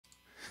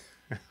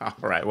All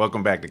right,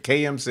 welcome back to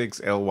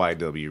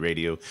KM6LYW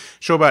Radio,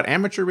 show about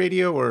amateur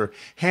radio or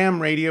ham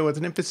radio with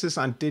an emphasis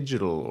on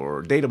digital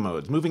or data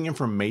modes, moving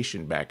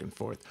information back and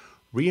forth,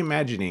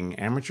 reimagining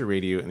amateur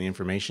radio in the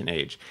information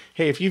age.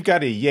 Hey, if you've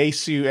got a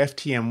Yaesu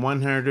FTM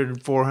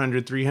 100,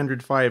 400,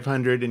 300,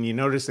 500, and you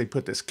notice they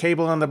put this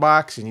cable on the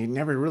box and you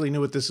never really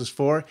knew what this is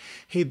for,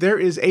 hey, there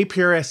is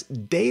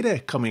APRS data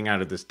coming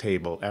out of this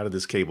cable.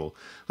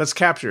 Let's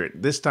capture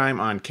it, this time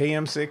on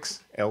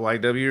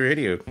KM6LYW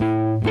Radio.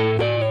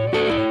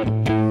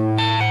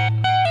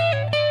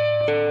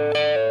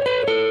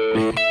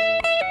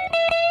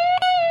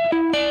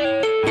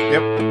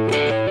 Yep.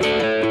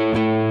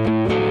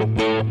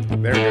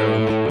 There we go.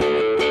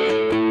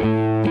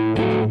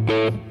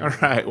 All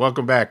right,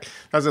 welcome back.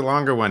 That was a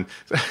longer one.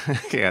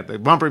 Yeah, the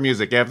bumper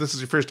music. Yeah, if this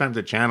is your first time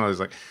to the channel, it's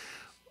like,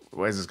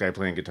 why is this guy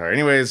playing guitar?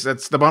 Anyways,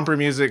 that's the bumper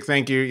music.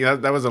 Thank you. Yeah,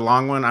 that was a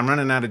long one. I'm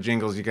running out of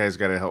jingles. You guys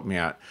got to help me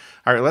out.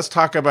 All right, let's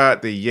talk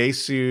about the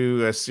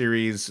Yaesu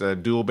series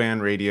dual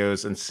band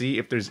radios and see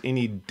if there's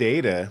any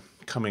data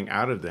coming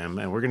out of them.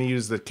 And we're going to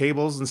use the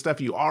cables and stuff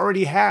you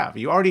already have.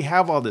 You already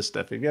have all this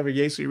stuff. If you have a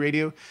Yaesu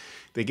radio,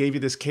 they gave you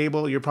this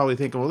cable. You're probably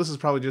thinking, well, this is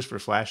probably just for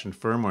flash and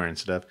firmware and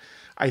stuff.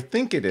 I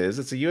think it is.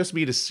 It's a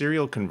USB to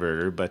serial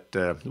converter, but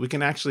we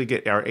can actually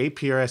get our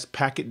APRS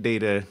packet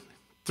data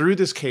through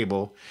this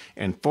cable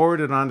and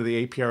forward it onto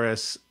the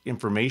APRS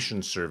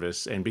information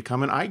service and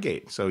become an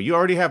Ygate. So you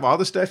already have all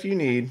the stuff you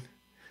need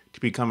to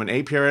become an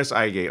APRS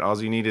Igate.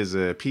 All you need is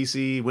a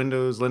PC,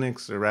 Windows,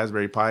 Linux, or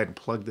Raspberry Pi to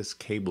plug this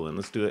cable in.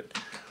 Let's do it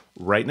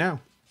right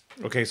now.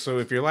 Okay, so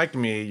if you're like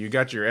me, you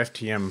got your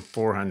FTM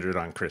 400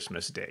 on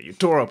Christmas Day. You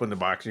tore open the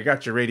box, you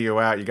got your radio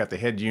out, you got the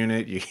head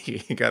unit,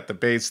 you got the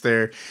base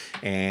there,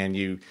 and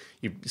you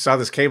saw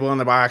this cable in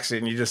the box,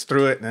 and you just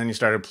threw it, and then you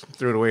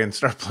threw it away and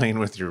start playing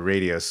with your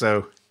radio.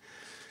 So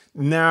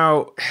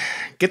now,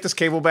 get this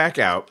cable back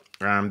out.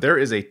 There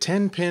is a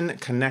 10-pin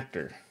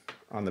connector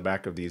on the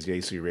back of these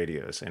Yaesu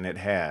radios, and it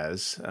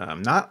has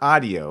not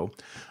audio,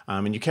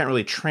 and you can't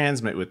really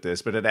transmit with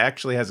this, but it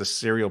actually has a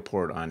serial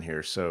port on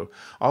here. So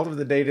all of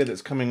the data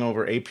that's coming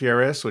over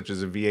APRS, which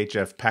is a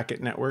VHF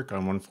packet network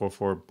on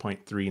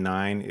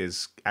 144.39,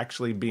 is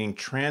actually being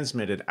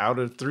transmitted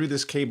through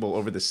this cable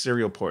over the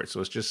serial port. So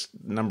it's just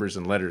numbers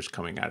and letters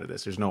coming out of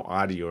this. There's no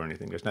audio or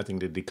anything. There's nothing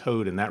to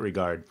decode in that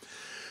regard.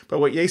 But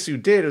what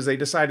Yaesu did is they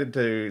decided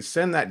to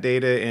send that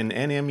data in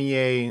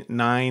NMEA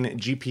 9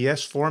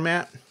 GPS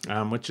format,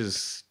 which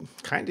is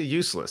kind of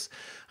useless.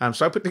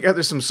 So I put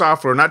together some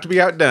software, not to be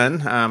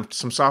outdone,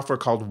 some software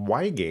called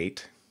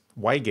Ygate.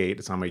 Ygate,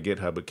 it's on my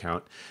GitHub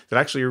account, that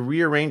actually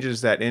rearranges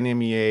that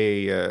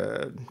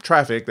NMEA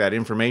traffic, that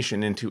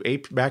information,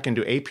 back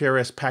into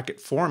APRS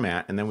packet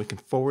format, and then we can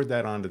forward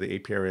that onto the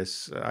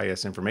APRS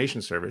IS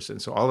information service.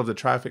 And so all of the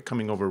traffic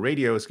coming over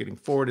radio is getting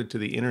forwarded to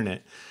the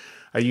internet.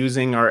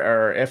 Using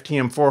our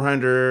FTM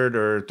 400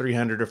 or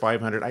 300 or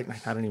 500. I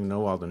don't even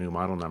know all the new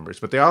model numbers,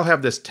 but they all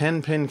have this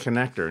 10-pin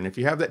connector. And if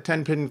you have that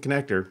 10-pin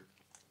connector,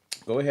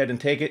 go ahead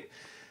and take it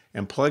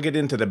and plug it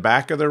into the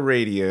back of the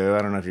radio.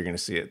 I don't know if you're going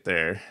to see it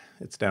there.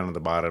 It's down at the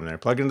bottom there.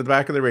 Plug it into the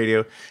back of the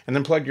radio, and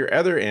then plug your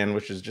other end,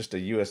 which is just a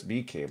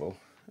USB cable,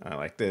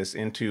 like this,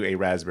 into a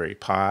Raspberry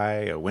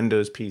Pi, a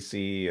Windows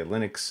PC, a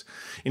Linux,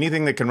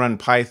 anything that can run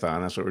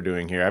Python. That's what we're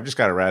doing here. I've just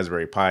got a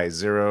Raspberry Pi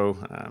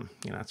Zero.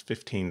 It's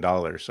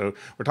 $15. So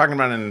we're talking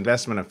about an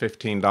investment of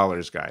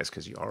 $15, guys,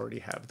 because you already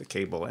have the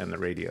cable and the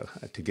radio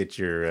to get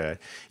your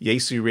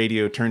Yaesu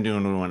radio turned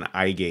into an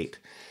Ygate.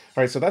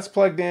 All right, so that's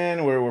plugged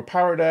in. We're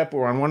powered up.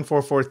 We're on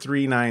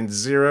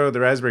 144.390.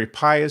 The Raspberry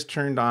Pi is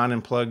turned on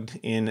and plugged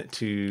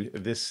into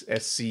this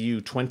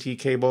SCU-20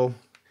 cable.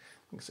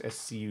 It's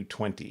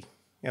SCU-20.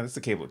 Yeah, that's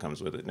the cable that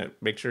comes with it. Now,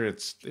 make sure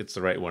it's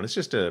the right one. It's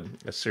just a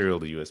serial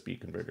to USB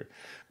converter.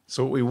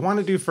 So what we want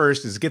to do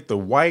first is get the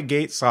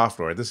Ygate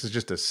software. This is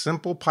just a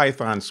simple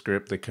Python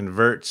script that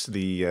converts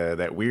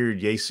that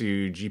weird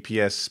Yaesu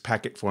GPS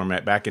packet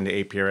format back into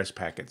APRS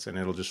packets, and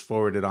it'll just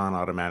forward it on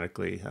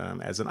automatically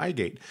as an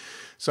Ygate.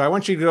 So I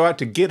want you to go out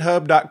to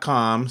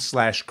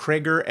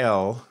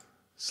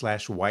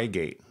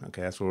github.com/KragerL/Ygate.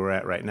 Okay, that's where we're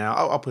at right now.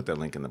 I'll put that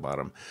link in the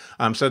bottom.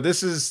 So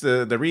this is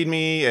the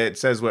README. It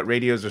says what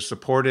radios are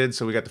supported.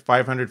 So we got the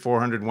 500,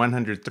 400,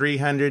 100,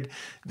 300.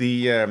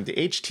 The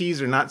HTs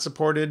are not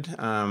supported.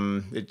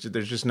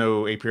 There's just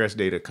no APRS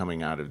data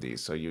coming out of these,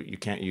 so you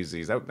can't use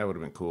these. That would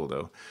have been cool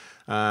though.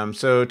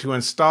 So to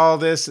install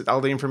this,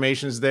 all the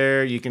information is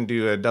there. You can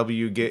do a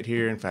wget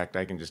here. In fact,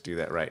 I can just do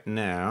that right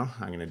now.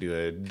 I'm going to do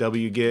a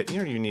wget. You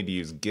don't even need to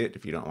use git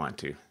if you don't want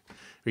to.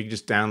 Or you can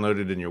just download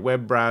it in your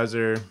web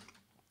browser.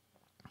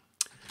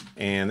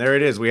 And there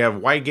it is. We have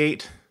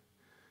Ygate.py.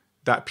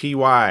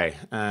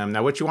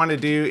 Now what you want to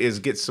do is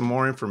get some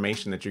more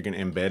information that you're going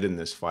to embed in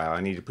this file. I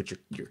need to put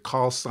your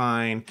call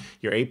sign,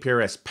 your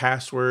APRS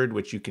password,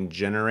 which you can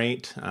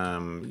generate.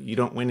 You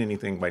don't win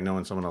anything by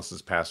knowing someone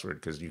else's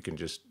password because you can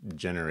just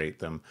generate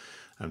them.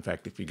 In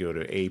fact, if you go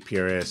to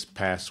APRS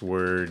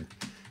password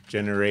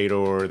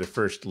generator, the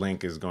first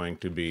link is going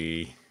to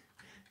be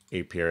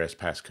APRS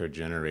passcode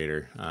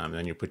generator.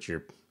 Then you put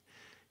your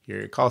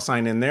your call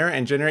sign in there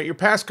and generate your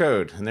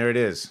passcode. And there it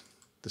is.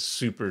 The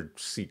super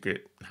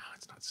secret, no,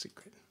 it's not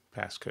secret,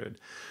 passcode.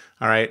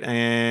 All right,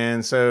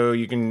 and so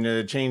you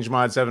can change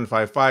mod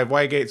 755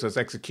 Ygate, so it's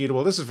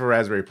executable. This is for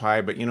Raspberry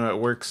Pi, but you know it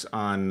works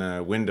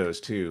on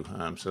Windows too.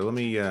 So let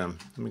me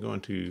go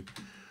into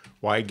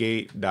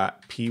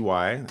ygate.py.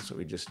 That's what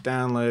we just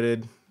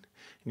downloaded.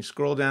 You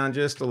scroll down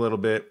just a little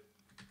bit.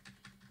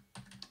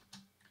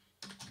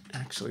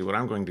 Actually, what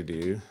I'm going to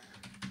do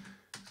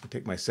is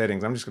take my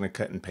settings. I'm just going to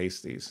cut and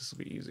paste these. This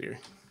will be easier.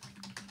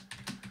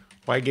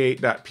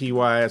 Ygate.py.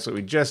 That's what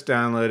we just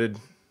downloaded,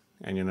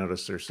 and you'll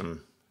notice there's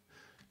some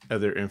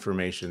other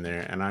information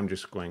there, and I'm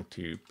just going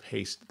to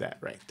paste that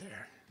right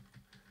there.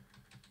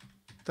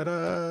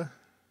 Ta-da!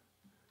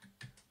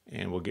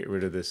 And we'll get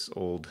rid of this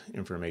old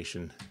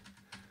information.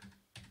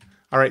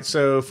 All right,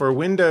 so for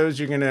Windows,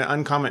 you're going to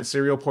uncomment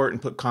serial port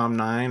and put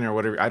COM9 or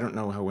whatever. I don't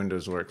know how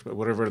Windows works, but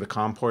whatever the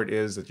COM port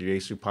is that your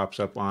Yaesu pops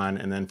up on.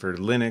 And then for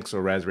Linux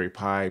or Raspberry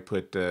Pi,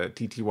 put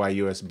TTY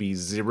USB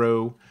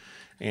 0.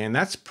 And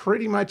that's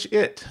pretty much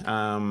it.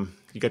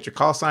 You got your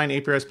call sign,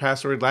 APRS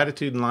password,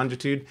 latitude and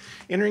longitude.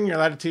 Entering your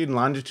latitude and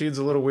longitude is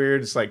a little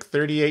weird. It's like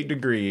 38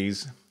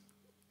 degrees,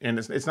 and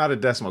it's not a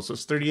decimal, so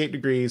it's 38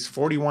 degrees,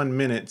 41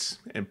 minutes,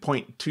 and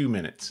 0.2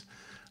 minutes.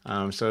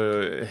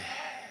 So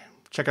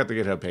check out the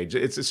GitHub page.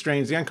 It's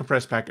strange. The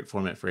uncompressed packet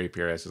format for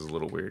APRS is a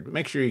little weird, but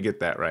make sure you get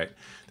that right.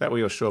 That way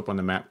you'll show up on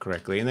the map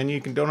correctly. And then you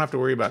don't have to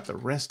worry about the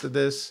rest of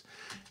this.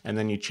 And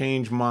then you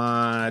change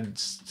mod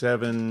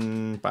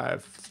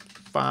 755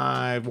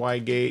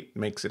 Ygate,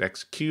 makes it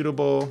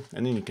executable,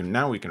 and then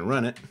now we can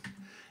run it.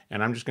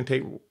 And I'm just going to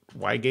take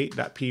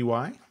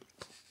ygate.py,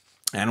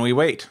 and we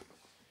wait.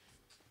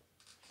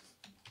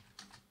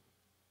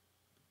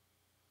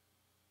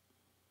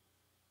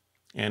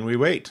 And we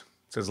wait.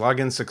 It says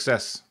login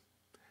success.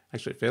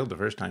 Actually, it failed the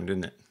first time,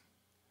 didn't it?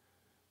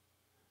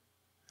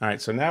 All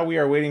right, so now we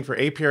are waiting for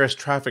APRS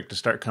traffic to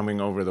start coming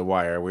over the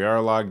wire. We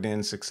are logged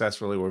in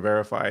successfully. We're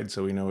verified,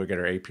 so we know we get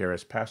our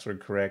APRS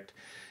password correct.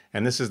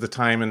 And this is the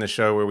time in the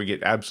show where we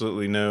get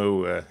absolutely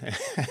no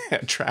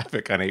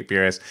traffic on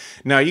APRS.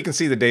 Now, you can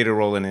see the data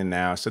rolling in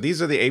now. So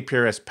these are the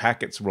APRS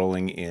packets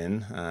rolling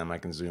in. I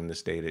can zoom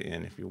this data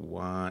in if you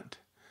want.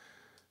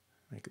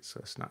 Make it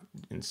so it's not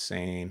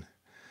insane.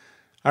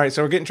 All right,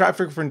 so we're getting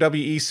traffic from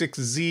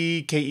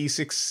WE6Z,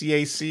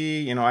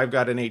 KE6CAC. You know, I've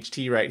got an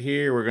HT right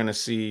here. We're going to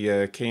see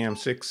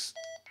KM6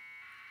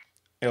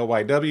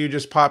 LYW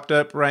just popped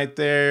up right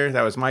there.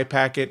 That was my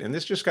packet, and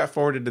this just got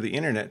forwarded to the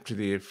internet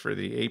for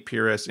the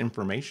APRS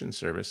information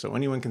service, so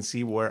anyone can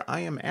see where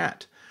I am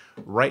at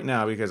right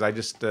now, because I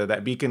just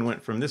that beacon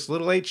went from this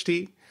little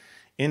HT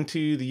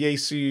into the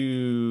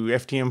Yaesu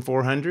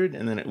FTM400,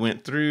 and then it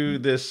went through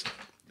this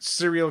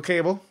serial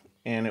cable,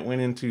 and it went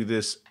into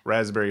this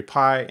Raspberry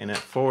Pi, and it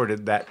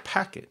forwarded that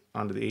packet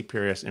onto the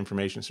APRS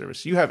information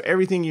service. You have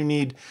everything you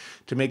need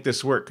to make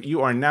this work.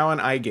 You are now an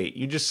Ygate.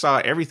 You just saw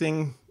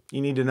everything you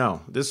need to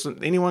know.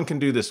 Anyone can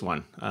do this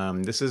one.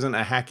 This isn't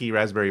a hacky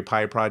Raspberry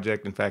Pi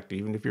project. In fact,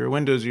 even if you're a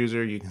Windows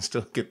user, you can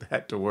still get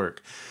that to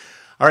work.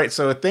 All right,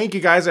 so thank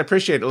you guys. I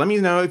appreciate it. Let me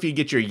know if you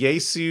get your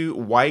Yaesu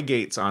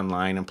Ygates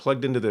online and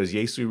plugged into those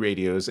Yaesu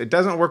radios. It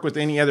doesn't work with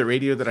any other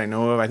radio that I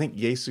know of. I think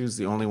Yaesu is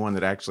the only one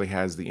that actually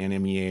has the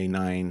NMEA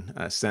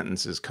 9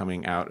 sentences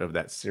coming out of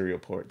that serial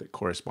port that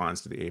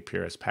corresponds to the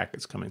APRS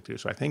packets coming through.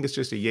 So I think it's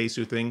just a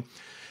Yaesu thing.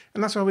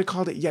 And that's why we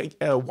called it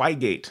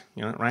Ygate.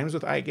 You know, it rhymes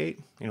with Ygate.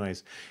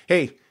 Anyways,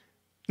 hey,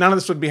 none of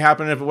this would be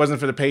happening if it wasn't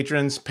for the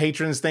patrons.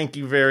 Patrons, thank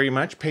you very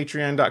much.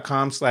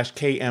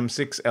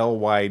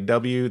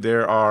 Patreon.com/KM6LYW.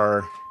 There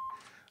are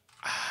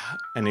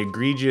an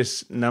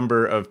egregious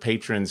number of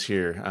patrons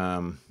here.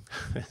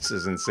 This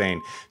is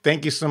insane.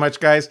 Thank you so much,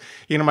 guys.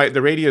 You know,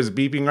 the radio is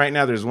beeping right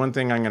now. There's one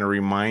thing I'm going to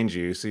remind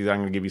you. See, I'm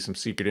going to give you some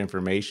secret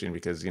information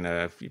because, you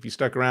know, if you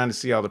stuck around to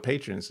see all the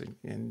patrons,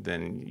 and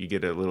then you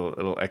get a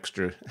little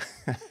extra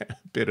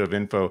bit of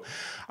info.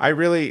 I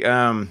really,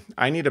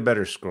 I need a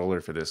better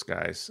scroller for this,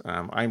 guys.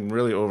 I'm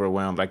really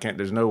overwhelmed.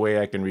 There's no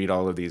way I can read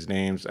all of these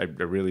names. I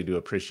really do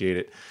appreciate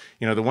it.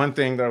 You know, the one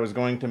thing that I was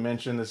going to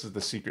mention, this is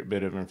the secret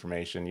bit of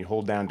information. You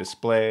hold down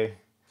display,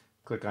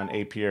 click on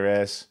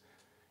APRS,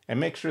 and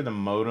make sure the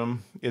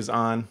modem is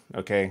on,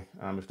 okay?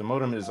 If the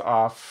modem is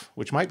off,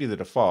 which might be the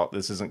default,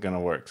 this isn't gonna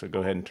work. So go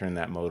ahead and turn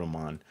that modem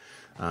on.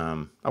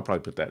 I'll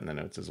probably put that in the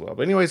notes as well.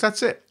 But anyways,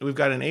 that's it. We've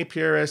got an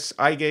APRS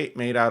Igate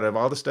made out of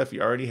all the stuff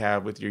you already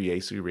have with your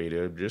Yaesu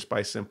radio just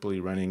by simply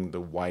running the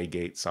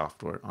Ygate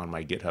software on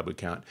my GitHub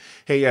account.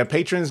 Hey,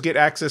 patrons get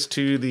access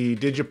to the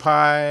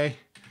DigiPi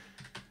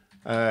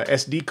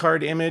SD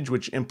card image,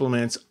 which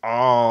implements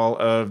all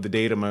of the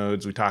data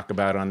modes we talk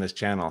about on this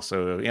channel.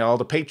 So, you know, all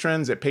the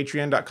patrons at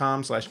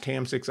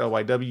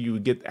patreon.com/KM6LYW, you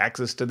get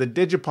access to the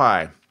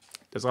DigiPi.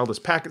 Does all this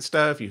packet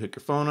stuff. You hook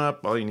your phone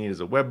up. All you need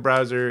is a web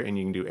browser, and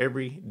you can do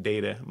every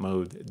data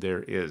mode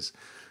there is.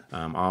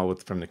 All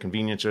from the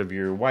convenience of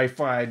your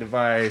Wi-Fi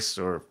device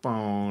or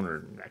phone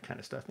or that kind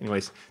of stuff.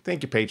 Anyways,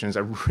 thank you, patrons. I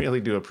really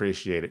do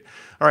appreciate it.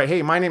 All right,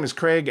 hey, my name is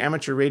Craig,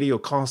 amateur radio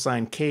call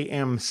sign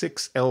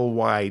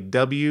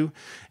KM6LYW,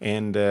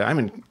 and I'm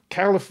in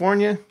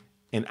California,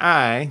 and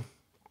I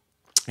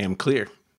am clear.